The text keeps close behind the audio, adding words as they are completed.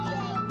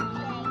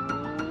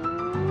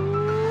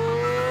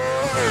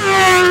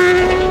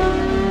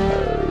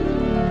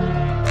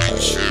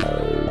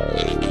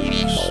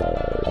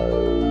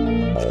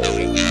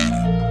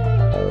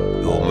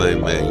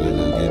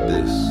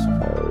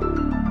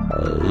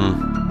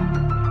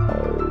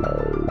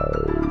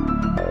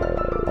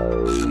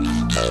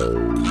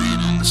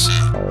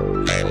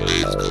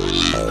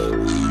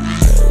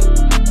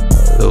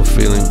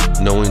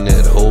knowing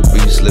that hope be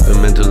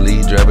slipping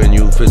mentally, driving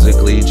you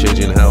physically,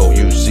 changing how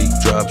you see.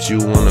 Drops you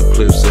on a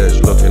cliff's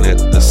edge, looking at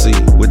the sea,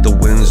 with the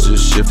winds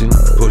just shifting,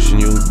 pushing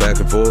you back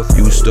and forth.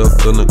 You stuck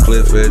on the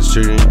cliff edge,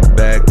 cheering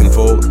back and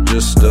forth,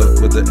 just stuck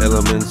with the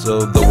elements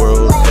of the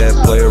world at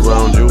play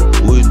around you.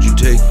 Would you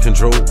take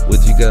control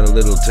with you got a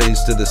little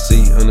taste of the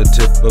sea on the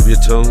tip of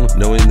your tongue,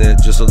 knowing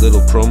that just a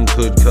little crumb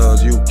could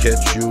cause you,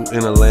 catch you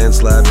in a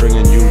landslide,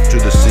 bringing you to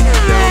the sea,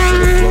 down to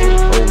the floor?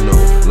 Oh no,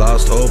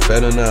 lost hope,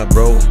 better not,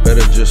 bro,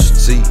 better just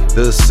see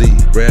the sea,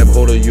 grab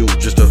hold of you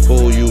just to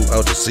pull you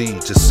out to see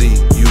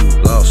you.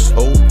 Lost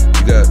hope,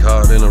 you got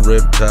caught in a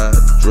riptide,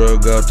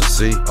 drug out to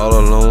sea, all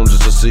alone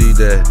just to see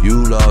that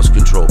you lost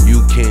control.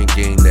 You can't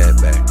gain that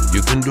back,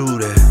 you can do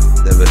that,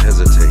 never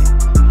hesitate.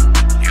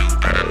 You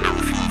better know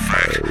for a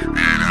fact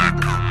that I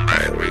come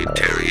back.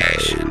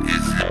 Retaliation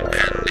is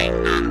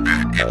impending, none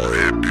that it will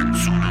happen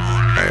sooner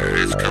or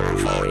later. It's coming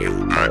for you,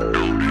 I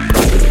know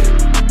that.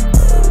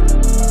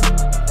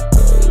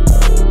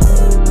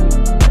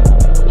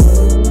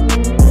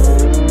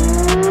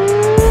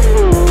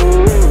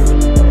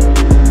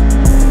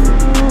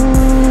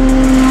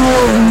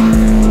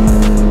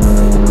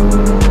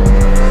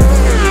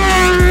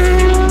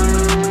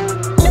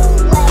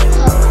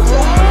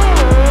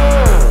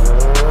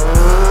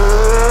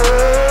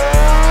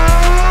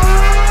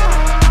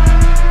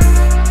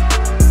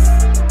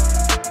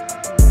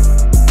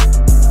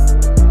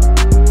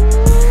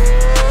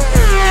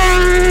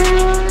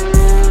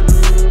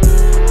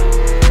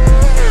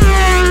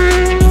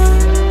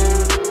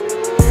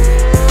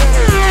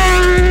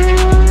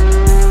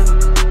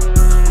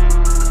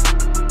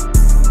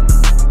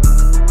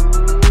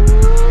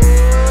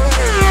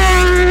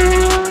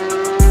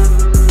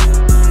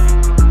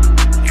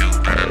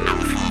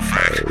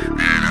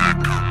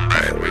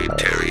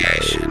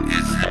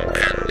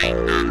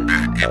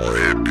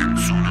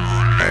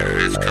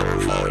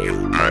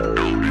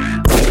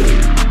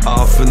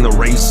 Off in the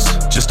race,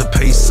 just a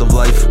pace of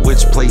life.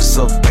 Which place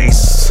of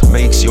base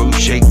makes you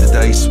shake the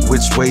dice?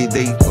 Which way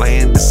they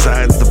land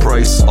decides the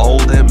price. All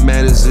that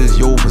matters is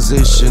your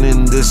position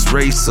in this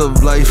race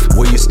of life.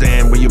 Where you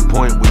stand, where you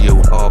point, where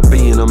you are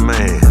being a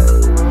man.